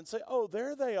out and say, oh,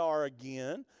 there they are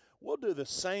again. We'll do the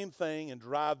same thing and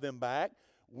drive them back.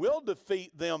 We'll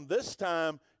defeat them this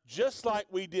time just like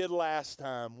we did last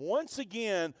time. Once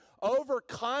again,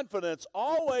 overconfidence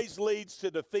always leads to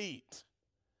defeat.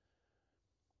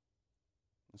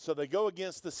 And so they go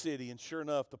against the city, and sure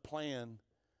enough, the plan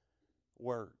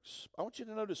works. I want you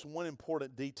to notice one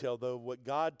important detail, though, of what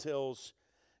God tells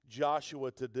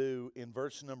Joshua to do in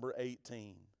verse number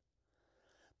 18.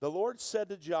 The Lord said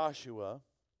to Joshua,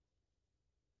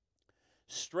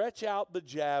 stretch out the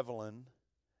javelin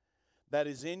that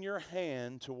is in your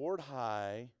hand toward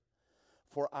Hai,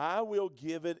 for I will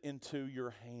give it into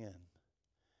your hand.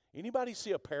 Anybody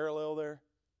see a parallel there?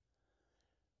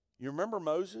 You remember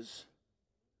Moses?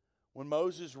 When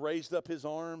Moses raised up his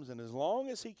arms, and as long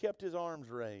as he kept his arms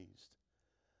raised,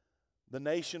 the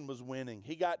nation was winning.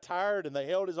 He got tired and they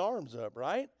held his arms up,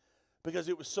 right? Because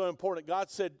it was so important.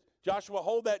 God said, Joshua,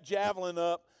 hold that javelin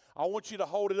up. I want you to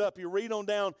hold it up. You read on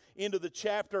down into the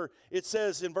chapter, it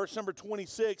says in verse number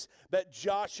 26 that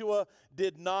Joshua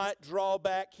did not draw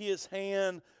back his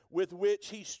hand with which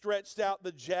he stretched out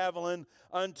the javelin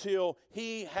until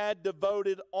he had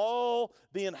devoted all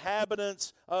the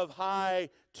inhabitants of Hai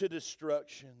to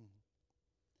destruction.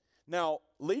 Now,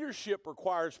 leadership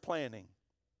requires planning,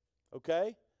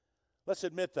 okay? Let's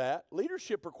admit that.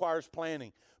 Leadership requires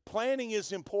planning. Planning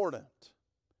is important.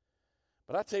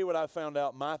 But I tell you what I found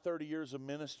out in my 30 years of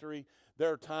ministry,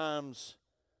 there are times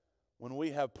when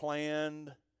we have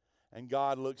planned and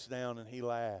God looks down and he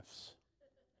laughs.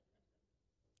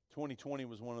 2020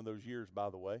 was one of those years, by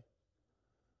the way.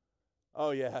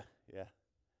 Oh, yeah.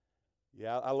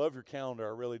 I love your calendar,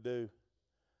 I really do.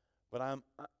 But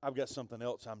I've got something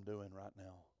else I'm doing right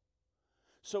now.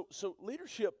 So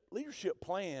leadership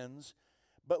plans,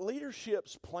 but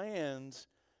leadership's plans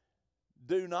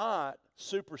do not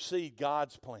supersede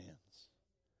God's plans.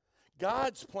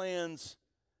 God's plans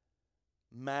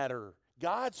matter.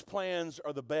 God's plans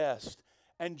are the best.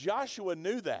 And Joshua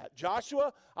knew that.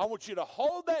 Joshua, I want you to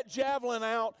hold that javelin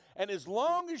out, and as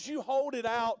long as you hold it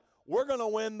out, we're going to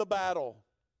win the battle.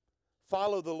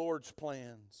 Follow the Lord's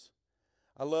plans.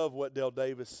 I love what Dale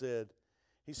Davis said.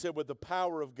 He said, with the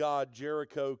power of God,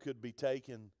 Jericho could be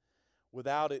taken.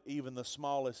 Without it, even the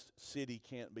smallest city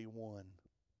can't be won.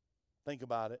 Think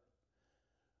about it.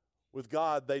 With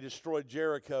God, they destroyed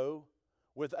Jericho.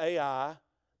 With Ai,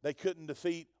 they couldn't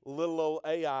defeat little old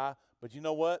Ai. But you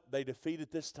know what? They defeat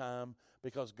it this time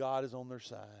because God is on their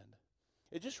side.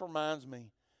 It just reminds me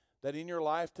that in your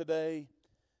life today,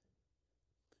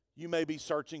 you may be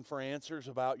searching for answers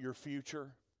about your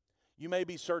future. You may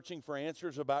be searching for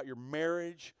answers about your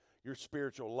marriage, your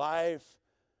spiritual life,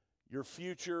 your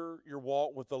future, your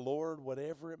walk with the Lord,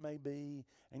 whatever it may be.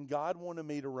 And God wanted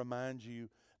me to remind you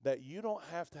that you don't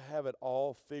have to have it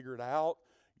all figured out.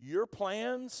 Your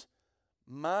plans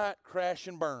might crash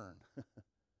and burn.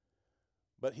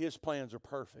 But His plans are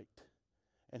perfect,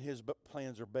 and His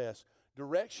plans are best.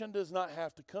 Direction does not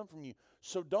have to come from you.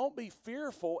 So don't be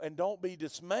fearful and don't be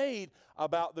dismayed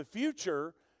about the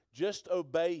future. Just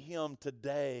obey Him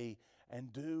today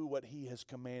and do what He has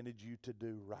commanded you to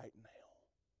do right now.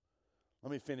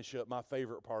 Let me finish up my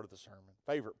favorite part of the sermon.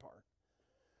 Favorite part.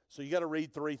 So you got to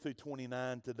read 3 through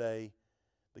 29 today.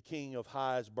 The king of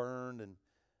Hai is burned, and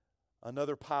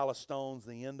another pile of stones,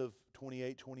 the end of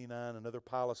 28, 29, another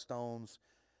pile of stones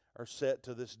are set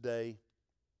to this day.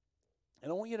 And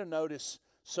I want you to notice,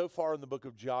 so far in the book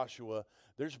of Joshua,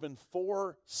 there's been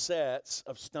 4 sets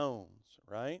of stones,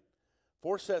 right?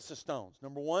 4 sets of stones.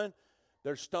 Number 1,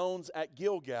 there's stones at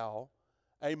Gilgal,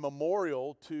 a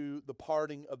memorial to the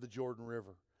parting of the Jordan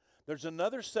River. There's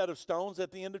another set of stones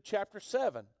at the end of chapter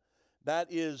 7. That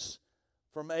is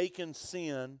from Achan's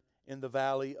sin in the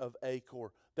valley of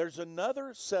Achor. There's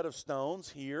another set of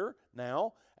stones here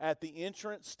now at the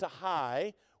entrance to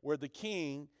Hai, where the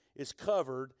king is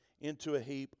covered into a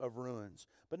heap of ruins.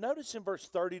 But notice in verse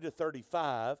 30 to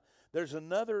 35, there's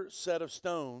another set of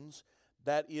stones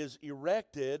that is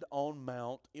erected on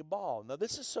Mount Ebal. Now,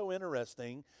 this is so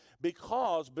interesting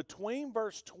because between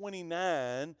verse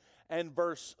 29 and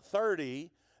verse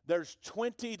 30, there's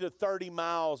 20 to 30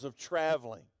 miles of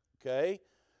traveling, okay?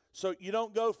 So you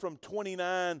don't go from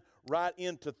 29 right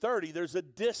into 30. There's a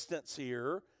distance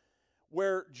here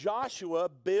where Joshua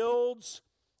builds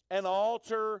an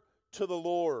altar to the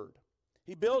Lord.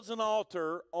 He builds an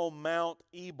altar on Mount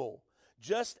Ebal,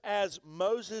 just as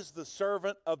Moses, the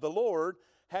servant of the Lord,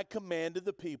 had commanded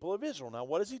the people of Israel. Now,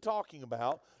 what is he talking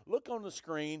about? Look on the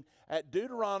screen at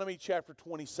Deuteronomy chapter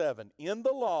 27. In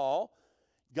the law,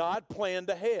 God planned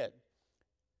ahead.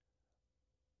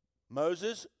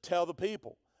 Moses, tell the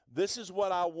people, this is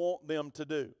what I want them to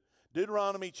do.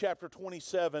 Deuteronomy chapter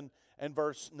 27 and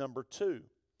verse number 2.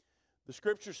 The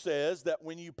scripture says that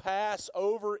when you pass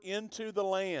over into the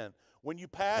land, when you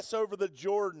pass over the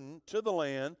Jordan to the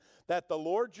land that the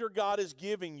Lord your God is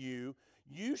giving you,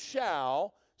 you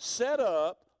shall set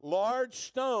up large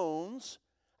stones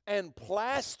and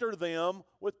plaster them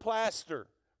with plaster.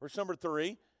 Verse number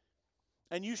 3.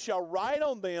 And you shall write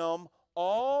on them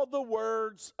all the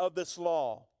words of this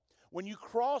law. When you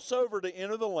cross over to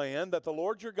enter the land that the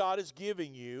Lord your God is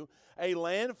giving you, a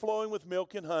land flowing with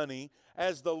milk and honey,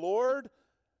 as the Lord,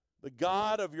 the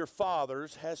God of your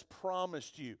fathers, has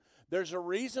promised you. There's a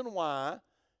reason why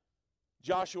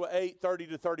Joshua 8:30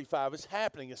 to 35 is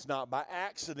happening. It's not by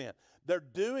accident. They're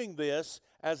doing this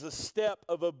as a step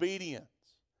of obedience.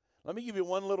 Let me give you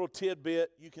one little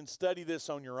tidbit. You can study this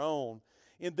on your own.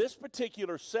 In this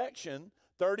particular section,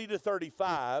 30 to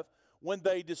 35, when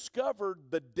they discovered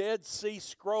the Dead Sea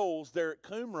Scrolls there at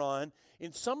Qumran,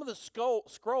 in some of the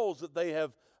scrolls that they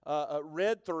have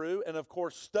read through and, of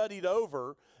course, studied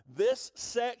over, this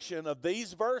section of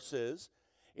these verses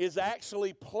is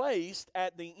actually placed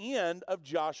at the end of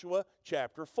Joshua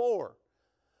chapter 4.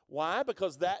 Why?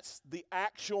 Because that's the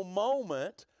actual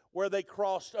moment where they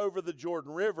crossed over the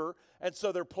Jordan River, and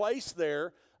so they're placed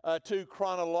there to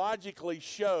chronologically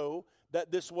show that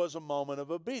this was a moment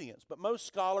of obedience. But most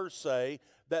scholars say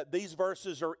that these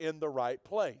verses are in the right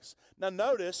place. Now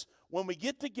notice, when we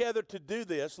get together to do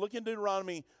this, look in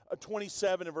Deuteronomy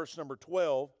 27 and verse number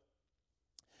 12.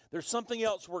 There's something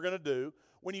else we're going to do.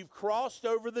 When you've crossed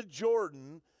over the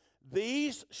Jordan,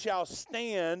 these shall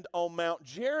stand on Mount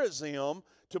Gerizim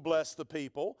to bless the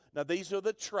people. Now these are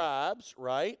the tribes,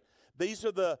 right? These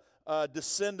are the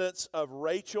descendants of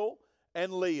Rachel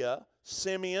and Leah,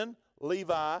 Simeon,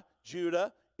 Levi,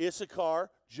 Judah,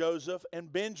 Issachar, Joseph,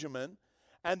 and Benjamin.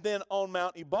 And then on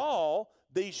Mount Ebal,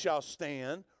 these shall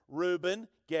stand, Reuben,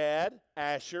 Gad,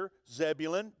 Asher,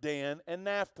 Zebulun, Dan, and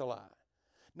Naphtali.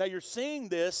 Now you're seeing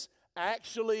this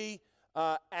actually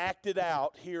acted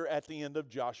out here at the end of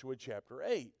Joshua chapter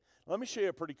 8. Let me show you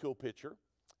a pretty cool picture.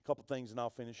 A couple things and I'll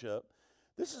finish up.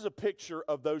 This is a picture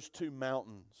of those two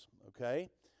mountains, okay?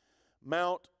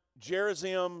 Mount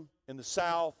Gerizim in the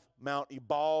south, Mount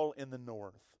Ebal in the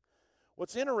north.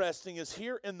 What's interesting is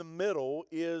here in the middle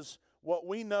is what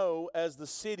we know as the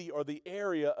city or the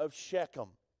area of Shechem.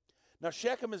 Now,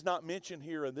 Shechem is not mentioned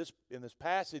here in this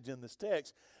passage, in this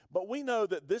text, but we know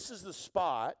that this is the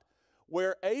spot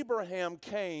where Abraham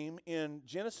came in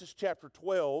Genesis chapter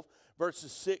 12,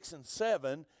 verses 6 and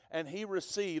 7, and he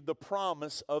received the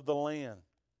promise of the land.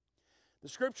 The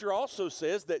scripture also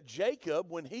says that Jacob,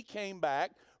 when he came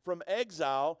back from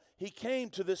exile, he came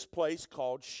to this place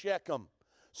called Shechem.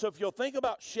 So if you'll think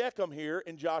about Shechem here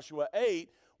in Joshua 8,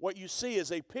 what you see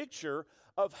is a picture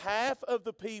of half of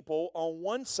the people on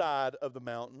one side of the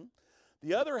mountain,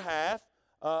 the other half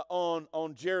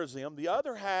on Gerizim, the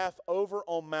other half over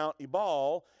on Mount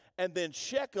Ebal, and then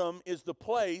Shechem is the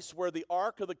place where the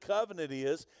Ark of the Covenant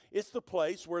is. It's the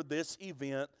place where this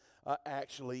event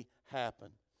actually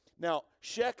happened. Now,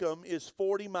 Shechem is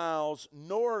 40 miles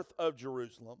north of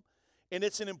Jerusalem, and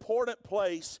it's an important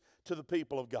place to the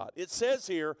people of God. It says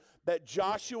here that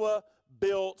Joshua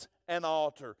built an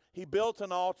altar. He built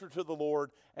an altar to the Lord,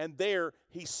 and there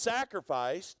he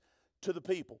sacrificed to the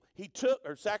people.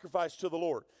 Sacrificed to the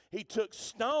Lord. He took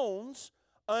stones,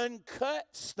 uncut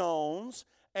stones,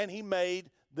 and he made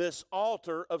this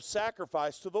altar of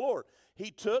sacrifice to the Lord.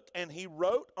 He took and he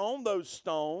wrote on those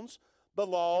stones the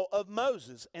law of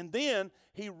Moses. And then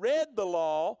he read the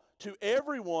law to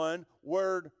everyone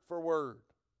word for word.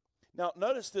 Now,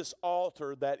 notice this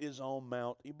altar that is on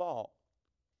Mount Ebal.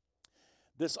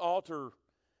 This altar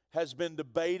has been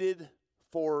debated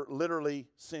for literally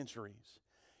centuries.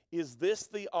 Is this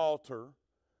the altar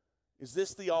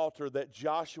that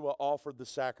Joshua offered the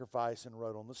sacrifice and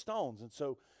wrote on the stones? And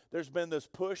so there's been this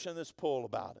push and this pull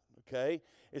about it, okay?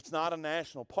 It's not a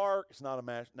national park. It's not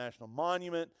a national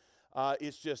monument.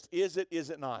 It's just, is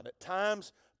it not? At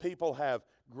times, people have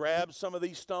grabbed some of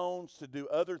these stones to do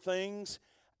other things,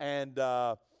 and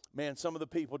man, some of the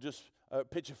people just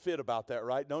pitch a fit about that,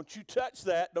 right? Don't you touch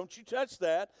that. Don't you touch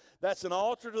that. That's an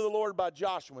altar to the Lord by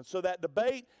Joshua. And so that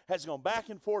debate has gone back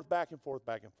and forth, back and forth,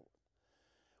 back and forth.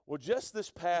 Well, just this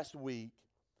past week,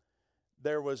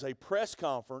 there was a press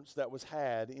conference that was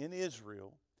had in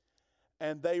Israel,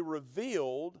 and they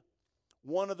revealed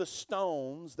one of the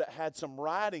stones that had some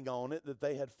writing on it that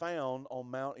they had found on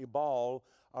Mount Ebal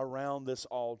around this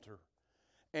altar.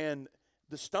 And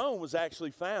the stone was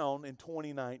actually found in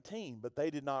 2019, but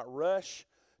they did not rush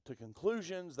to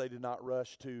conclusions. They did not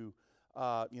rush to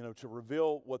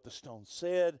reveal what the stone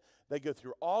said. They go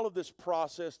through all of this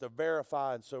process to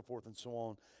verify and so forth and so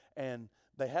on. And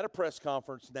they had a press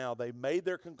conference now. They made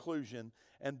their conclusion,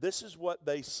 and this is what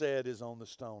they said is on the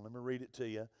stone. Let me read it to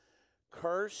you.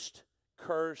 Cursed,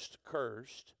 cursed,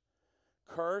 cursed,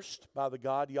 cursed by the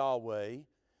God Yahweh.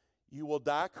 You will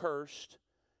die cursed.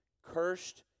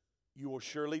 Cursed, you will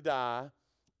surely die.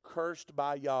 Cursed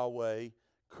by Yahweh.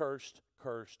 Cursed,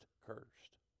 cursed, cursed.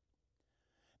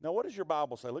 Now, what does your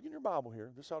Bible say? Look in your Bible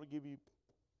here. This ought to give you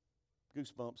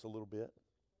goosebumps a little bit.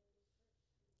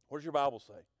 What does your Bible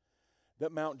say?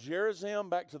 That Mount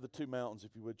Gerizim, back to the two mountains,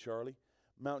 if you would, Charlie.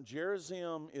 Mount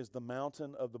Gerizim is the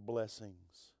mountain of the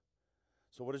blessings.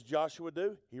 So what does Joshua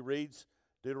do? He reads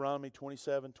Deuteronomy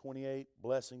 27:28,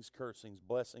 blessings, cursings,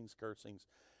 blessings, cursings.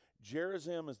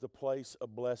 Gerizim is the place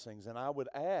of blessings. And I would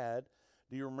add,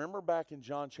 do you remember back in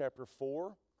John chapter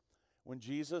 4 when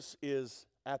Jesus is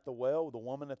at the well, the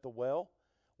woman at the well?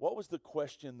 What was the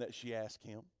question that she asked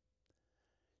him?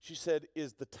 She said,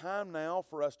 is the time now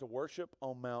for us to worship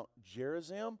on Mount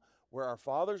Gerizim, where our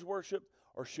fathers worship,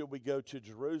 or should we go to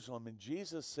Jerusalem? And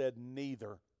Jesus said,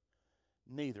 neither.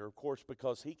 Neither, of course,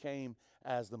 because he came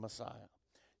as the Messiah.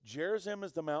 Gerizim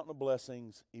is the mountain of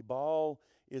blessings. Ebal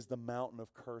is the mountain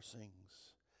of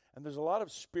cursings. And there's a lot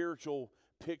of spiritual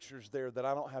pictures there that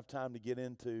I don't have time to get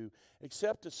into,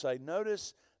 except to say,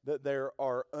 notice that there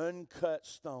are uncut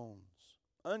stones.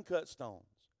 Uncut stones.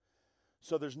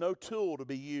 So there's no tool to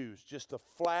be used, just a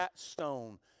flat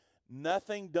stone.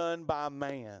 Nothing done by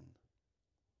man.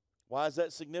 Why is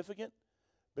that significant?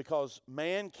 Because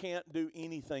man can't do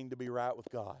anything to be right with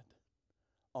God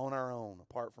on our own,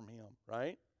 apart from him,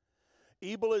 right?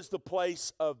 Ebal is the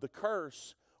place of the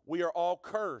curse. We are all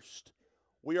cursed.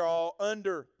 We are all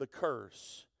under the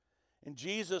curse. And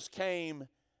Jesus came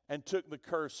and took the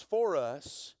curse for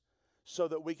us so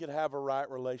that we could have a right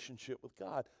relationship with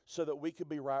God, so that we could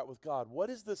be right with God.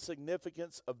 What is the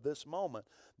significance of this moment?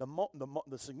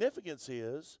 The significance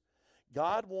is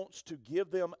God wants to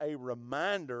give them a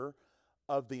reminder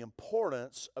of the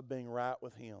importance of being right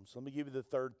with him. So let me give you the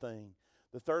third thing.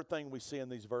 The third thing we see in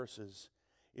these verses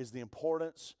is the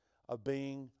importance of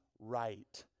being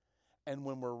right. And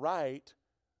when we're right,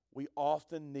 we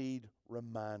often need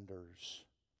reminders.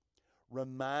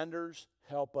 Reminders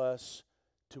help us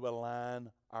to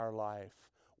align our life.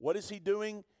 What is he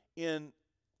doing in,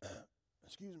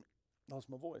 excuse me, lost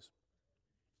my voice.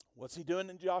 What's he doing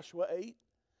in Joshua 8,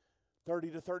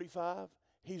 30 to 35?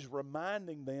 He's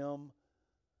reminding them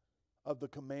of the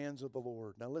commands of the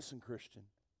Lord. Now listen, Christian,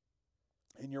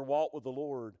 in your walk with the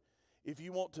Lord, if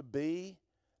you want to be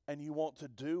and you want to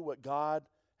do what God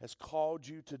has called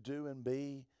you to do and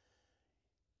be,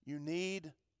 you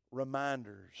need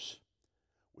reminders,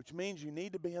 which means you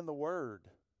need to be in the Word.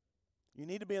 You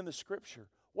need to be in the Scripture.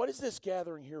 What is this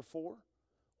gathering here for?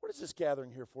 What is this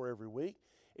gathering here for every week?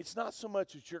 It's not so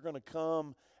much that you're going to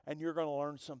come and you're going to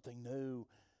learn something new,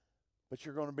 but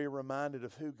you're going to be reminded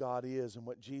of who God is and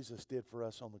what Jesus did for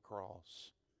us on the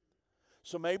cross.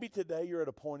 So maybe today you're at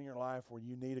a point in your life where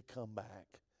you need to come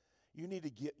back. You need to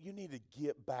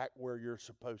get back where you're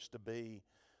supposed to be.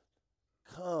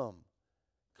 Come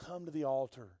to the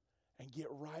altar and get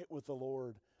right with the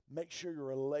Lord. Make sure your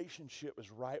relationship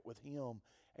is right with him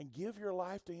and give your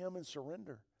life to him and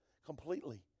surrender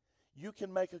completely. You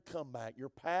can make a comeback. Your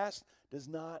past does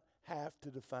not have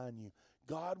to define you.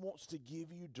 God wants to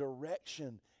give you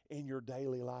direction in your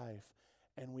daily life,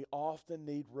 and we often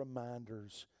need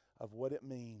reminders of what it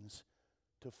means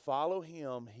to follow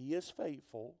him. He is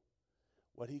faithful.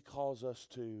 What he calls us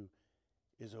to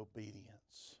is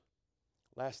obedience.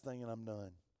 Last thing, and I'm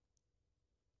done.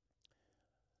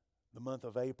 The month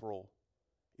of April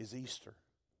is Easter.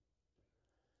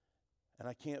 And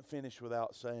I can't finish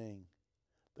without saying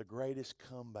the greatest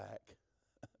comeback,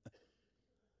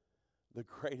 the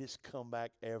greatest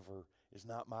comeback ever is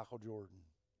not Michael Jordan.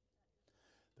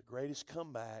 The greatest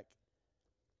comeback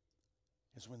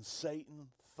is when Satan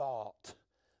thought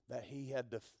that he had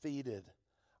defeated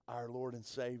our Lord and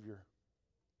Savior.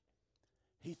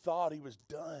 He thought he was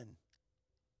done.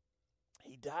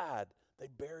 He died. They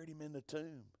buried him in the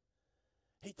tomb.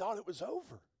 He thought it was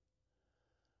over.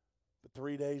 But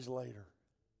 3 days later,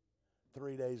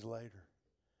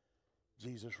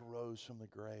 Jesus rose from the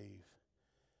grave.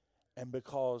 And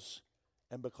because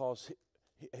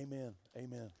amen.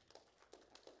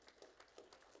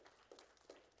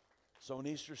 So on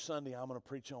Easter Sunday, I'm going to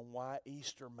preach on why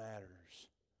Easter matters.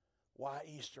 Why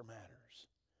Easter matters.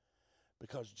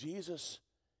 Because Jesus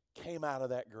came out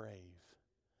of that grave.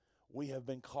 We have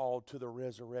been called to the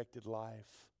resurrected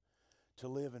life, to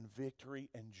live in victory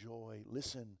and joy.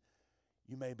 Listen,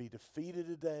 you may be defeated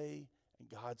today, and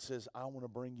God says, I want to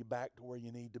bring you back to where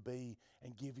you need to be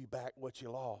and give you back what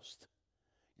you lost.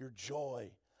 Your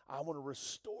joy. I want to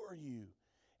restore you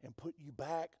and put you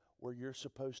back where you're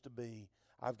supposed to be.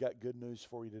 I've got good news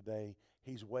for you today.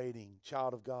 He's waiting.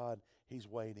 Child of God, He's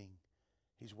waiting.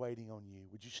 He's waiting on you.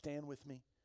 Would you stand with me?